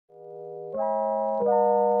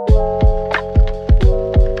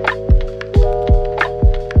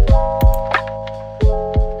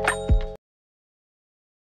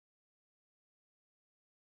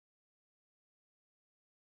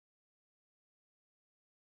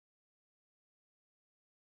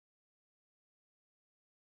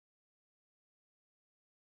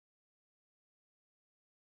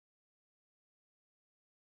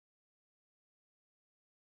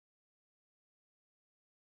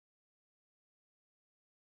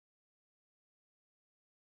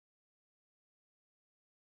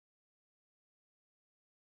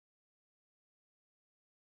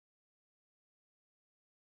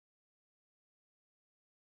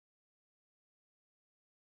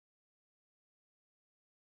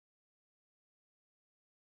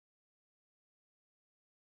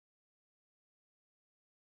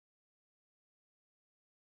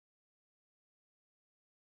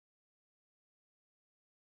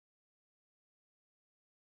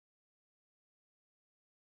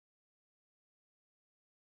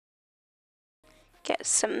Get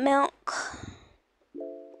some milk.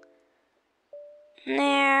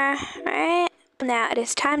 There. Alright. Now it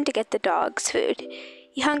is time to get the dog's food.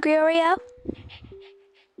 You hungry, Oreo?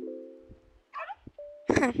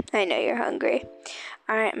 I know you're hungry.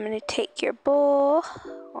 Alright, I'm gonna take your bowl,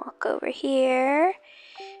 walk over here,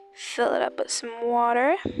 fill it up with some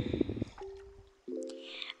water.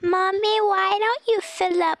 Mommy, why don't you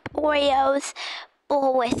fill up Oreo's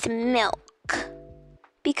bowl with milk?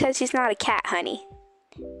 Because he's not a cat, honey.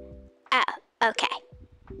 Oh, okay.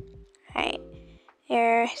 Alright,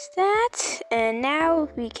 here's that. And now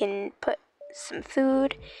we can put some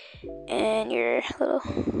food in your little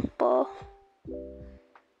bowl.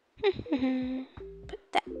 Put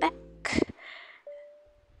that back.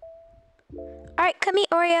 Alright, come eat,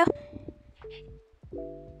 Oreo.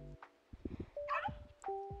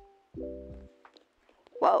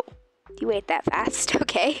 Whoa, you ate that fast.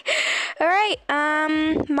 Okay. Alright,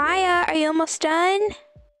 Maya, are you almost done?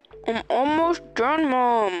 I'm almost done,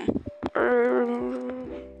 Mom.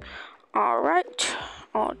 Alright,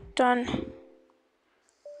 all done.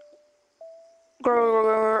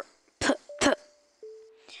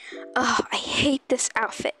 Oh, I hate this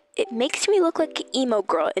outfit. It makes me look like an emo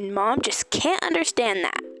girl, and Mom just can't understand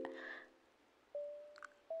that.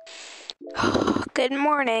 Good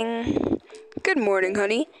morning. Good morning,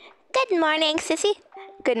 honey. Good morning, sissy.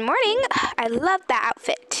 Good morning. I love that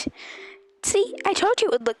outfit. See, I told you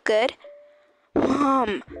it would look good.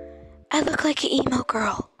 Mom, I look like an emo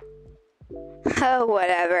girl. Oh,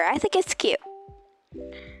 whatever. I think it's cute.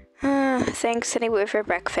 Thanks anyway for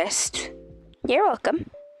breakfast. You're welcome.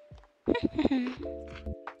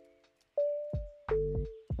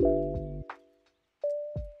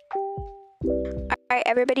 Alright,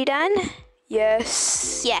 everybody done?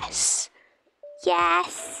 Yes. Yes.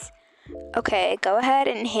 Yes. Okay, go ahead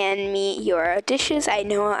and hand me your dishes. I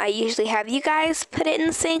know I usually have you guys put it in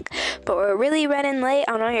the sink, but we're really running late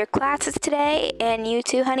on all your classes today, and you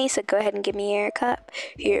too, honey, so go ahead and give me your cup.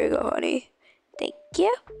 Here you go, honey. Thank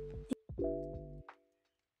you.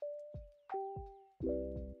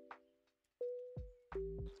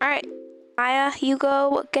 Alright, Maya, you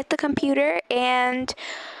go get the computer and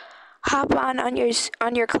hop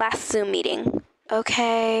on your class Zoom meeting.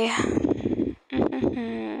 Okay.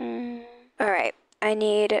 Alright, I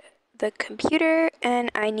need the computer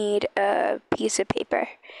and I need a piece of paper.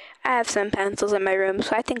 I have some pencils in my room,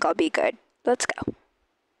 so I think I'll be good. Let's go.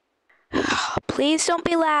 Please don't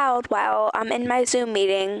be loud while I'm in my Zoom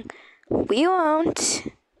meeting. We won't.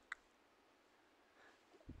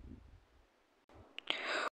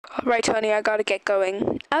 Alright, honey, I gotta get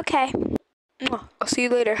going. Okay. I'll see you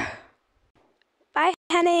later. Bye,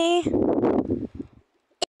 honey. Ew,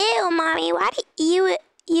 Mommy, why do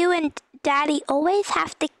you and Daddy always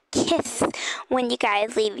have to kiss when you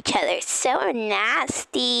guys leave each other? It's so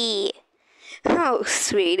nasty. Oh,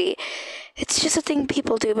 sweetie. It's just a thing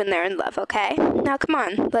people do when they're in love, okay? Now, come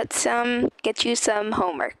on. Let's, get you some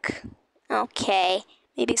homework. Okay.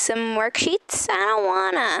 Maybe some worksheets? I don't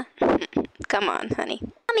wanna. Come on, honey.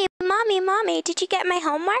 Mommy, did you get my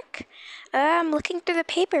homework? I'm looking through the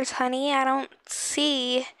papers, honey. I don't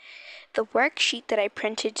see the worksheet that I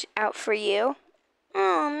printed out for you.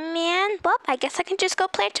 Oh, man. Well, I guess I can just go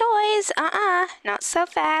play toys. Not so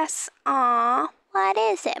fast. Aw, what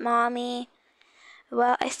is it, Mommy?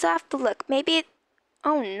 Well, I still have to look. Maybe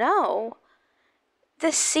oh, no.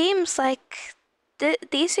 This seems like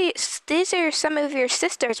these are some of your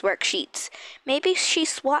sister's worksheets. Maybe she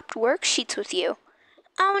swapped worksheets with you.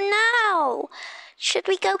 Oh, no. Should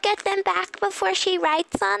we go get them back before she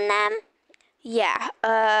writes on them? Yeah,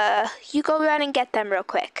 you go run and get them real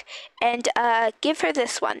quick. And, give her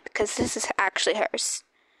this one, because this is actually hers.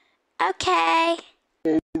 Okay.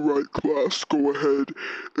 Alright class, go ahead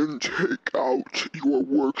and take out your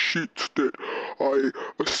worksheets that I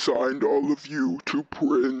assigned all of you to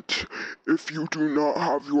print. If you do not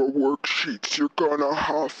have your worksheets, you're gonna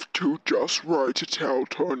have to just write it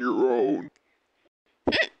out on your own.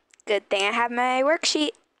 Good thing I have my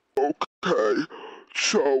worksheet. Okay,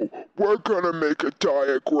 so we're gonna make a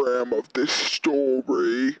diagram of this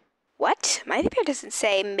story. What? My paper doesn't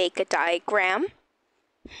say make a diagram.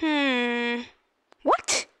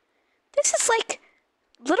 What? This is like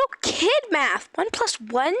little kid math. 1 plus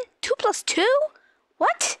 1, 2 plus 2?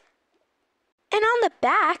 What? And on the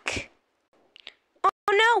back... Oh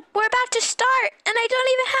no, we're about to start, and I don't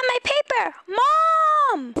even have my paper.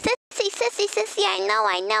 Mom! Sissy,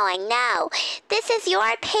 I know. This is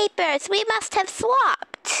your papers. We must have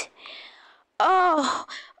swapped. Oh,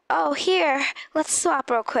 here. Let's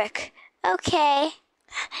swap real quick. Okay.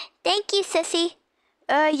 Thank you, Sissy.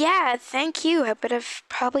 Yeah, thank you. I would have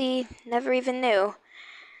probably never even knew.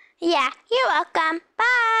 Yeah, you're welcome.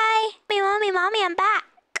 Bye. Mommy, I'm back.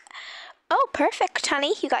 Oh, perfect,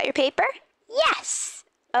 honey. You got your paper? Yes.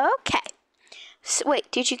 Okay. So,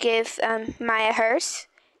 wait, did you give Maya hers?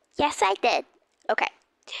 Yes, I did. Okay.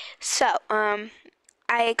 So,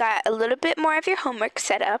 I got a little bit more of your homework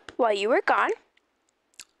set up while you were gone.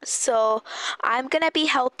 So, I'm gonna be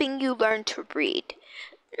helping you learn to read.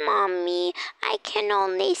 Mommy, I can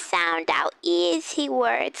only sound out easy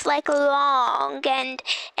words like long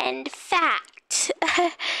and fat.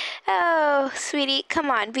 Oh, sweetie, come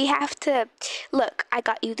on. We have to... Look, I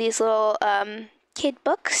got you these little kid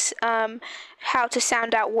books, how to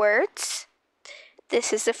sound out words.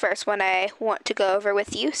 This is the first one I want to go over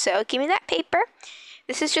with you, so give me that paper.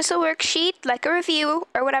 This is just a worksheet, like a review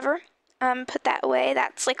or whatever. Put that away.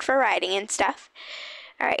 That's like for writing and stuff.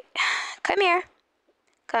 All right, come here.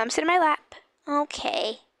 Come sit in my lap.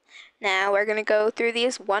 Okay. Now we're gonna go through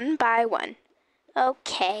these one by one.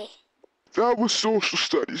 Okay. That was social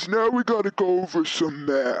studies. Now we gotta go over some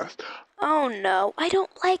math. Oh no, I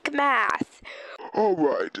don't like math.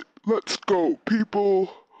 Alright, let's go,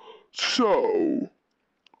 people. So,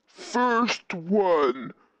 first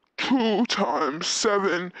one, 2 times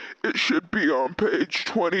 7, it should be on page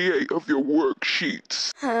 28 of your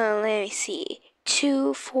worksheets. Let me see.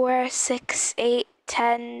 2, 4, 6, 8,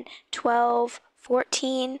 10, 12,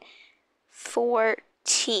 14,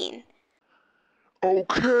 14.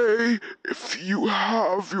 Okay, if you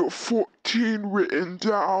have your 14 written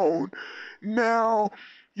down, now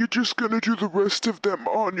you're just gonna do the rest of them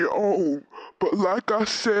on your own. But like I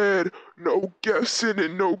said, no guessing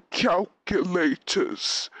and no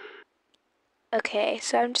calculators. Okay,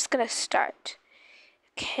 so I'm just gonna start.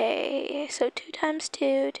 Okay, so 2 times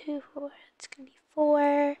 2, 2, 4, it's gonna be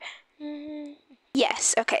 4.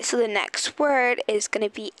 Yes, okay, so the next word is gonna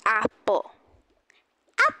be apple.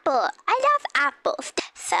 Apple. I love apples.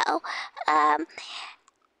 So,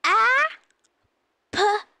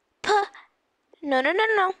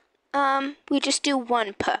 No. We just do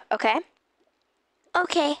one p, okay?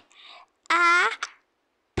 okay.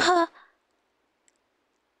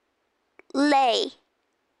 Lay.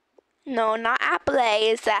 No, not apple.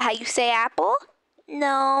 Is that how you say apple?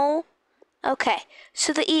 No. Okay,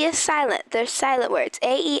 so the E is silent. There's silent words.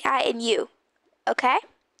 A, E, I, and U. Okay?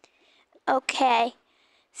 Okay.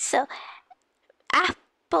 So,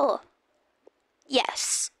 apple.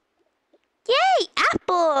 Yes. Yay,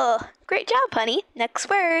 apple! Great job, honey. Next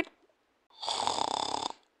word.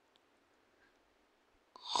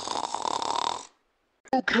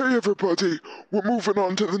 Okay, everybody, we're moving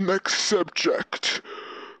on to the next subject.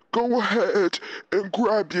 Go ahead and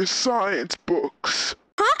grab your science books.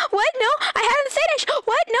 Huh? What? No, I haven't finished.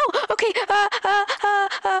 What? No. Okay.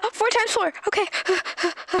 4 times 4. Okay.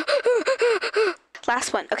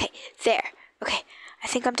 Last one. Okay. There. Okay. I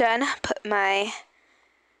think I'm done. Put my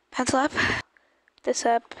pencil up, this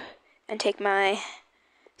up, and take my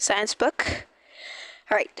science book.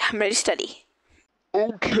 All right. I'm ready to study.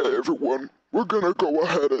 Okay, everyone, we're gonna go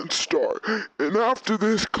ahead and start. And after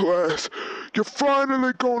this class, you're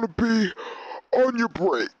finally gonna be on your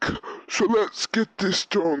break. So let's get this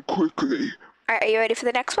done quickly. All right. Are you ready for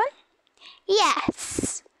the next one?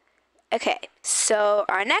 Yes. Okay. So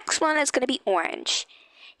our next one is going to be orange.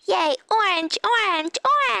 Yay, orange, orange,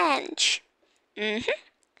 orange.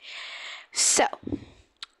 So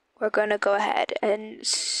we're going to go ahead and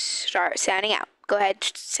start sounding out. Go ahead,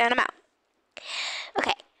 sound them out.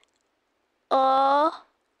 Okay.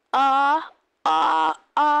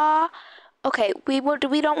 Okay, we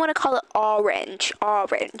don't want to call it orange.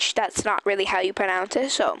 Orange. That's not really how you pronounce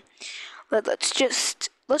it. So let's just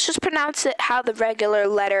pronounce it how the regular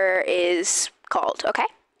letter is called. Okay?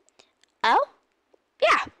 Oh?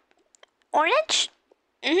 Yeah. Orange.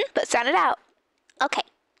 But sound it out. Okay.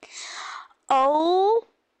 O.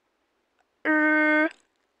 N.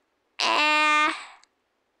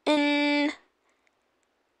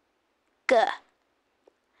 G.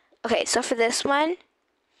 Okay, so for this one,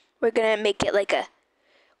 we're gonna make it like a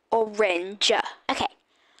orange. Okay.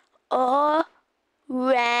 Orange.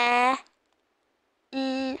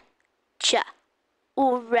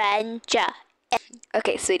 Orange.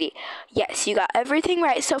 Okay, sweetie. Yes, you got everything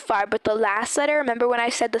right so far, but the last letter, remember when I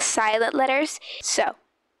said the silent letters? So,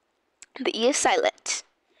 the E is silent.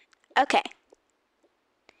 Okay.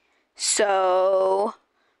 So,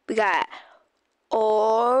 we got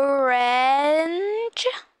orange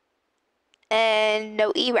and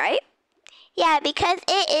no E, right? Yeah, because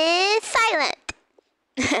it is silent.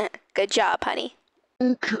 Good job, honey.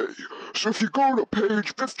 Okay, so if you go to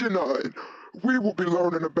page 59, we will be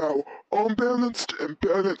learning about unbalanced and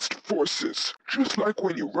balanced forces, just like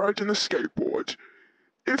when you ride in a skateboard.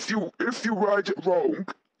 If you ride it wrong,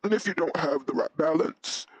 and if you don't have the right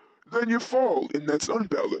balance, then you fall, and that's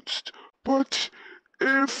unbalanced. But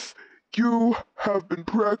if you have been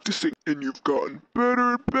practicing and you've gotten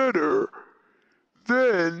better and better,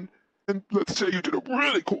 then, and let's say you did a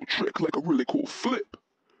really cool trick, like a really cool flip,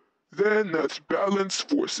 then that's balanced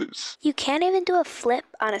forces. You can't even do a flip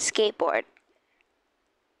on a skateboard.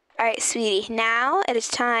 Alright, sweetie, now it is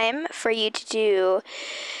time for you to do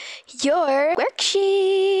your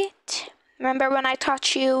worksheet. Remember when I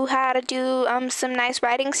taught you how to do some nice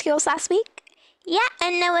writing skills last week? Yeah,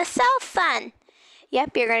 and it was so fun.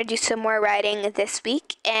 Yep, you're gonna do some more writing this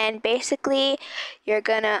week, and basically you're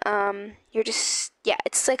gonna it's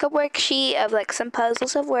like a worksheet of like some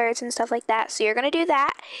puzzles of words and stuff like that. So you're gonna do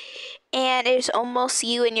that, and it's almost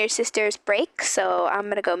you and your sister's break, so I'm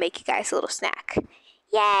gonna go make you guys a little snack.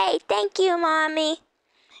 Yay, thank you, Mommy.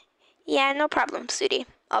 Yeah, no problem, sweetie.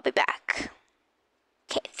 I'll be back.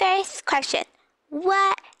 Okay, first question.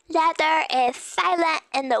 What letter is silent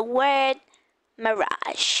in the word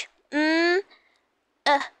mirage?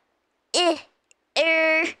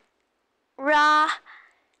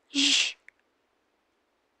 Raj.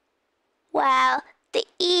 Well, the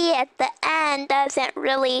E at the end doesn't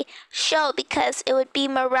really show because it would be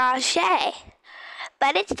mirage.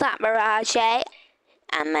 But it's not mirage.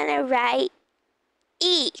 I'm gonna write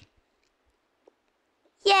E.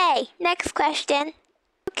 Yay, next question.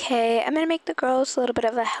 Okay, I'm gonna make the girls a little bit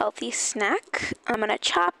of a healthy snack. I'm gonna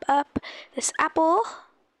chop up this apple.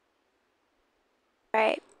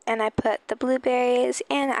 Alright, and I put the blueberries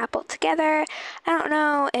and the apple together. I don't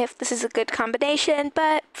know if this is a good combination,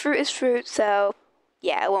 but fruit is fruit, so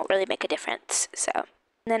yeah, it won't really make a difference. So, and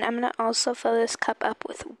then I'm gonna also fill this cup up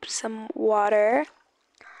with some water.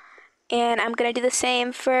 And I'm gonna do the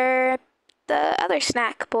same for the other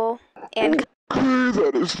snack bowl. And Okay,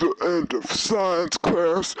 that is the end of science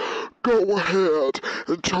class. Go ahead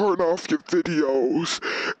and turn off your videos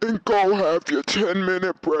and go have your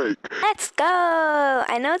 10-minute break. let's go!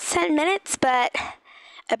 I know it's 10 minutes, but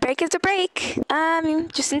a break is a break.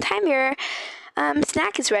 Just in time, your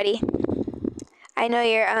snack is ready. I know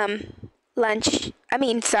your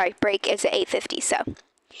break is at 8:50, so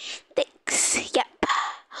thanks. Yep.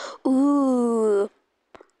 Ooh.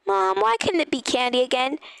 Mom, why couldn't it be candy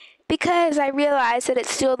again? Because I realized that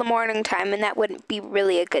it's still the morning time and that wouldn't be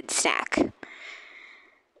really a good snack.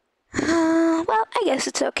 Well, I guess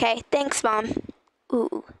it's okay. Thanks, Mom.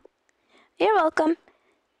 Ooh. You're welcome.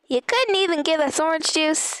 You couldn't even give us orange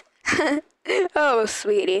juice. Oh,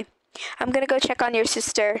 sweetie. I'm gonna go check on your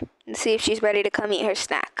sister and see if she's ready to come eat her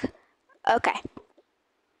snack. Okay.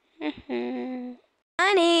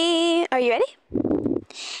 Honey, are you ready?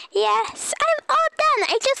 Yes, I'm all done.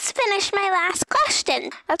 I just finished my last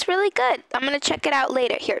question. That's really good. I'm gonna check it out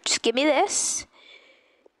later. Here, just give me this.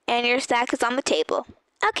 And your snack is on the table.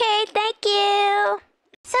 Okay, thank you.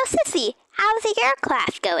 So, Sissy, how's your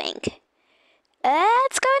class going?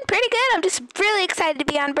 It's going pretty good. I'm just really excited to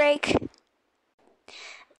be on break.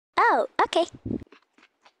 Oh, okay.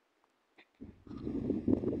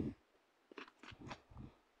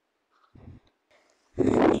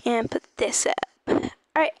 And put this up.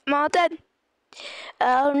 Alright, I'm all done.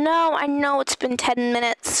 Oh no, I know it's been 10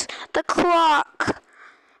 minutes. The clock.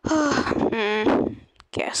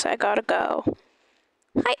 Guess I gotta go.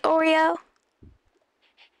 Hi, Oreo.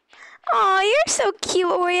 Aw, you're so cute,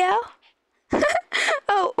 Oreo.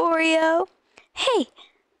 Oh, Oreo. Hey,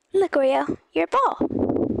 look, Oreo, your ball.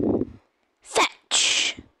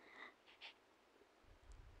 Fetch.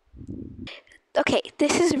 Okay,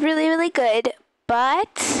 this is really, really good,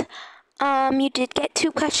 but you did get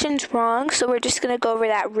 2 questions wrong, so we're just gonna go over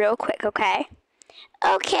that real quick, okay?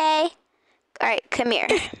 Okay. All right, come here.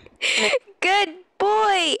 Good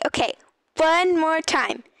boy. Okay, one more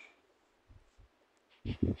time.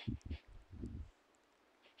 You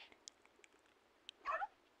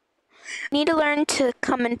need to learn to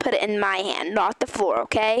come and put it in my hand, not the floor,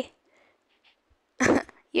 okay?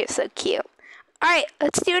 You're so cute. All right,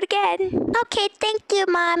 let's do it again. Okay, thank you,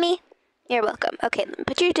 Mommy. You're welcome. Okay, let me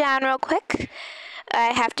put you down real quick.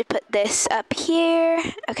 I have to put this up here.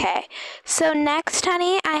 Okay, so next,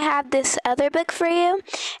 honey, I have this other book for you.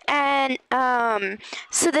 And,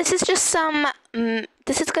 so this is just some,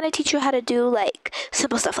 this is going to teach you how to do, like,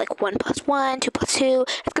 simple stuff like 1 + 1, 2 + 2.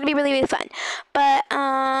 It's going to be really, really fun. But,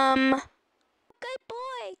 good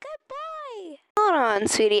boy, good boy. Hold on,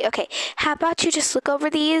 sweetie. Okay, how about you just look over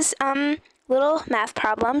these, little math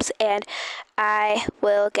problems, and I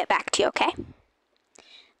will get back to you, okay?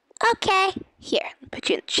 Okay. Here, put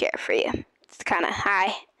you in the chair for you. It's kind of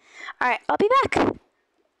high. All right, I'll be back.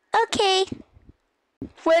 Okay.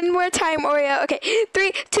 One more time, Oreo. Okay,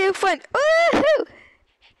 3, 2, 1. Woohoo!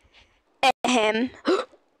 Ahem.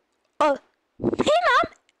 Oh, hey,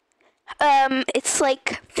 Mom. It's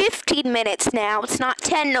like 15 minutes now. It's not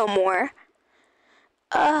 10 no more.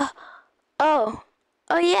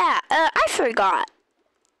 Oh yeah. I forgot.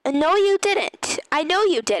 No, you didn't. I know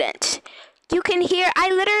you didn't. I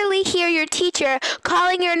literally hear your teacher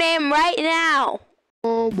calling your name right now.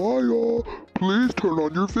 Maya, please turn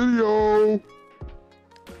on your video.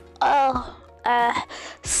 Oh,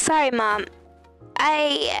 sorry, Mom.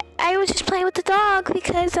 I was just playing with the dog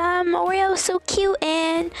because, Oreo is so cute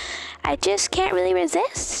and I just can't really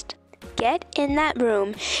resist. Get in that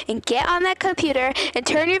room and get on that computer and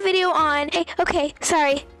turn your video on. Hey, okay,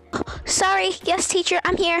 sorry. Sorry, yes, teacher,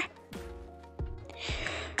 I'm here.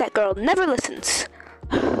 That girl never listens.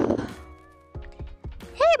 Hey,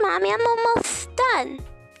 Mommy, I'm almost done.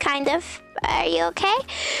 Kind of. Are you okay?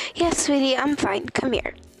 Yes, sweetie, I'm fine. Come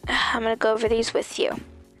here. I'm gonna go over these with you.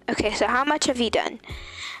 Okay, so how much have you done?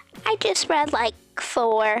 I just read like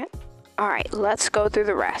 4. All right, let's go through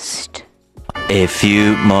the rest. A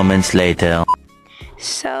few moments later.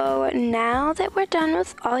 So now that we're done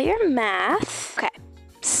with all your math, okay,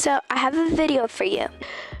 so I have a video for you.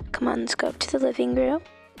 Come on, let's go up to the living room.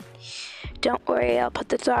 Don't worry, I'll put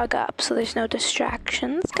the dog up so there's no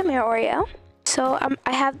distractions. Come here, Oreo. So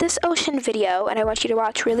I have this ocean video and I want you to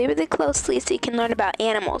watch really, really closely so you can learn about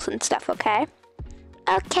animals and stuff, okay?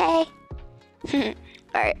 Okay. All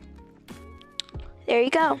right. There you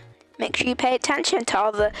go. Make sure you pay attention to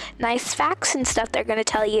all the nice facts and stuff they're going to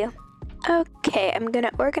tell you. Okay, I'm going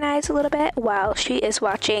to organize a little bit while she is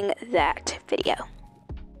watching that video.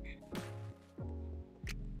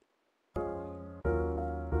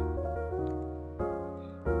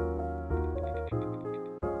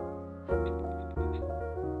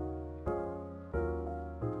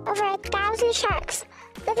 Over 1,000 sharks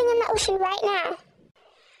living in the ocean right now,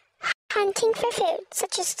 hunting for food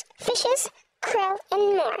such as fishes, krill,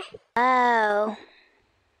 and more. Oh.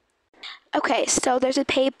 Okay, so there's a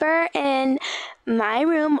paper in my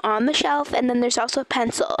room on the shelf, and then there's also a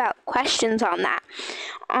pencil about questions on that,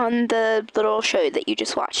 on the little show that you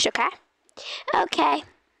just watched, okay? Okay.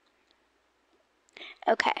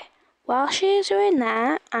 Okay, while she's doing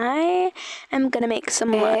that, I am gonna make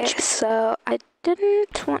some lunch. So I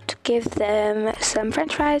didn't want to give them some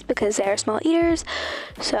french fries because they're small eaters.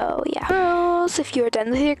 So yeah. Girls, if you're done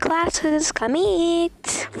with your classes, come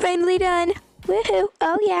eat. Finally done. Woohoo.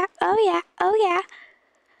 Oh yeah, oh yeah, oh yeah.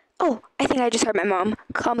 Oh, I think I just heard my mom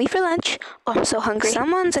call me for lunch. Oh, I'm so hungry.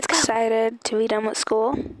 Someone's excited to be done with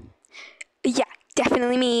school. Yeah,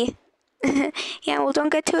 definitely me. Yeah, well,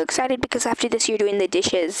 don't get too excited because after this you're doing the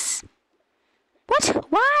dishes. What?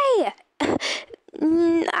 Why?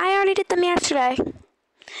 I already did them yesterday.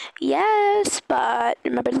 Yes, but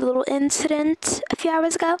remember the little incident a few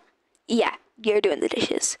hours ago? Yeah, you're doing the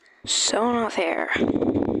dishes. So not fair.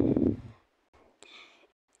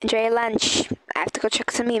 Enjoy your lunch. I have to go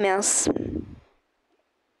check some emails.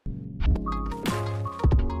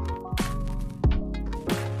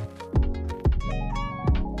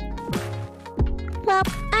 Well,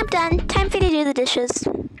 I'm done. Time for you to do the dishes.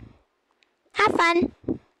 Have fun.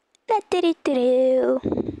 Da-do-do-do-do.